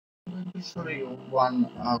to show you one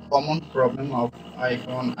common problem of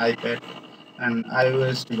iPhone, iPad, and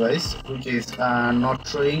iOS device, which is not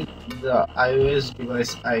showing the iOS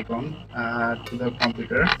device icon to the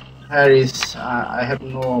computer. Here is I have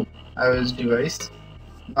no iOS device.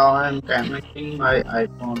 Now I am connecting my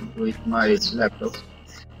iPhone with my laptop.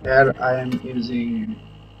 Here I am using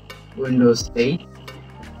Windows 8.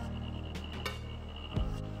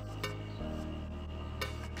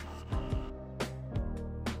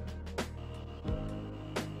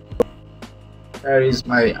 Here is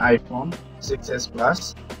my iPhone 6s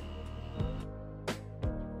Plus.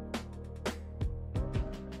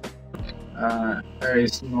 There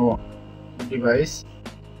is no device.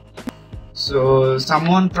 So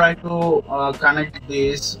someone try to connect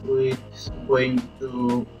this with going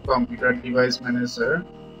to computer device manager.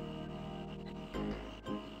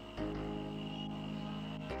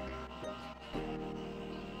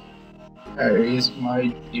 Here is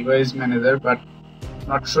my device manager, but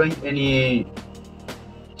not showing any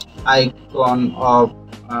icon of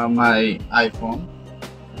my iPhone.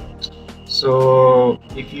 So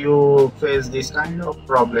if you face this kind of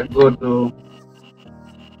problem, go to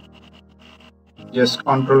just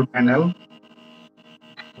control panel,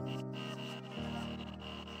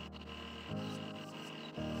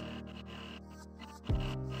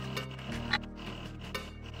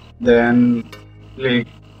 then click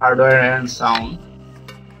hardware and sound,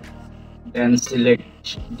 then select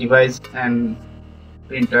device and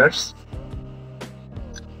printers.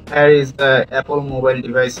 Here is the Apple mobile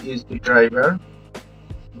device USB driver,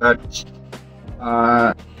 but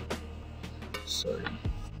sorry,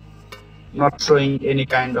 not showing any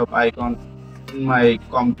kind of icon in my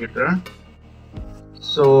computer.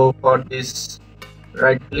 So for this,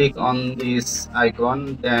 right click on this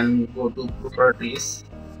icon, then go to properties,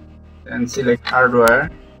 then select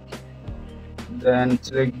hardware, then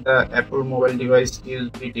select the Apple mobile device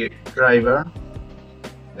USB driver,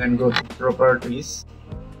 then go to properties,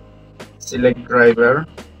 select driver,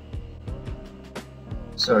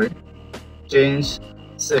 change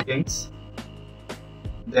settings,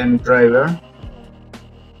 then driver,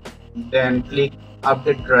 then click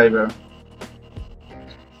update driver,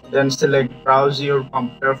 then select browse your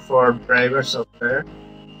computer for driver software,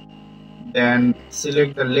 then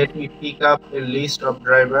select the let me pick up a list of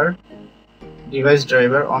device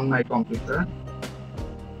driver on my computer,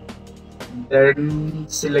 then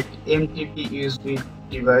select MTP USB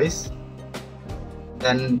device,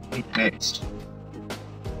 then click next.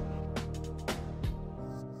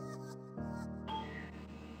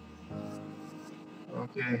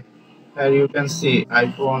 Okay, here you can see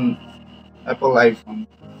Apple iPhone.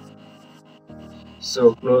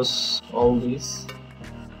 So close all this.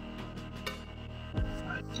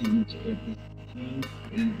 I think everything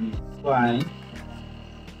will be fine.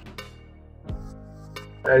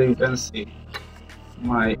 Here you can see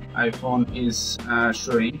my iPhone is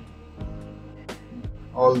showing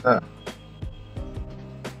all the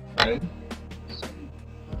file.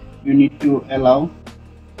 You need to allow.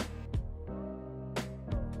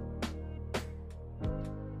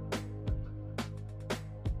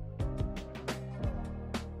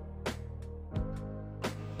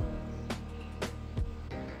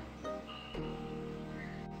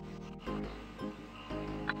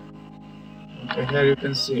 Okay, here you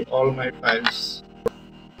can see all my files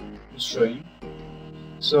is showing.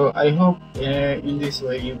 So I hope in this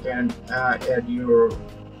way you can add your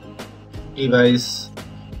device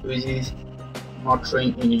which is not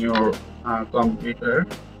showing in your computer.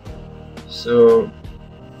 So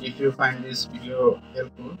if you find this video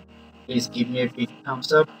helpful, please give me a big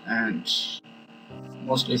thumbs up and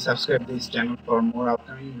mostly subscribe this channel for more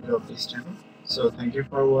upcoming video of this channel. So thank you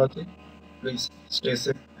for watching. Please stay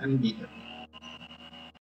safe and be happy.